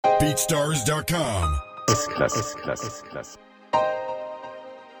BeatStars.com. S-Klasse, S-Klasse, S-Klasse.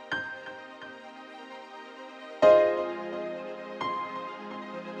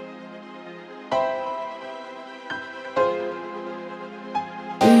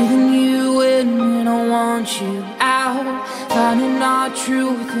 Breathing you in when I want you out, finding our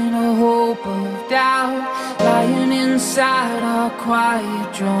truth in a hope of doubt, lying inside our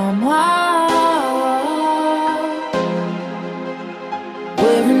quiet drama,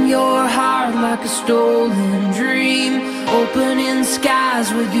 wearing your heart like a stolen dream, opening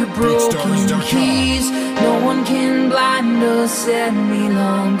skies with your broken keys. No one can blind us any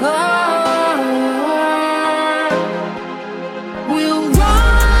longer. We'll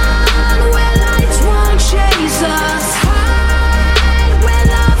run where lights won't chase us, hide where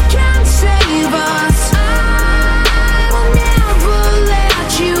love can't save us. I will never let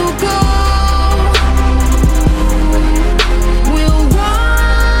you go. We'll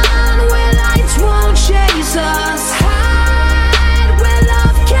run where lights won't chase us, hide where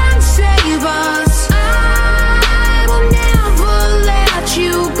love can't save us. I will never let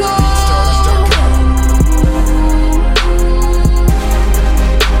you go.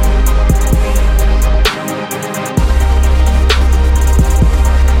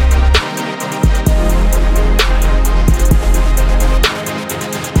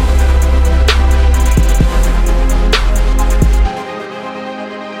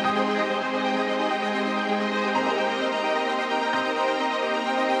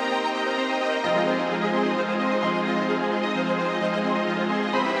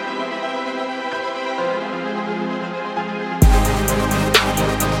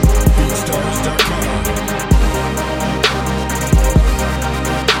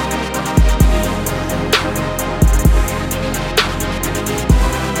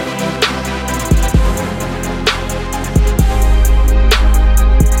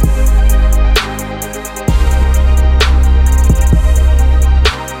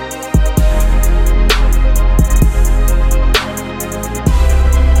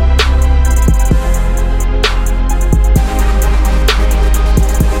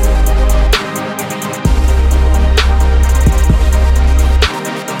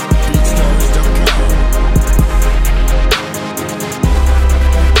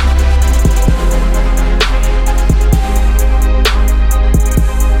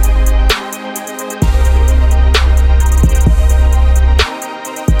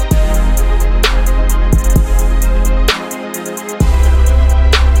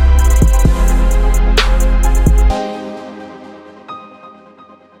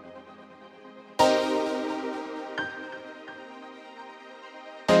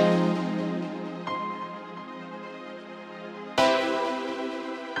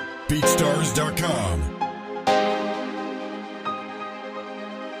 BeatStars.com.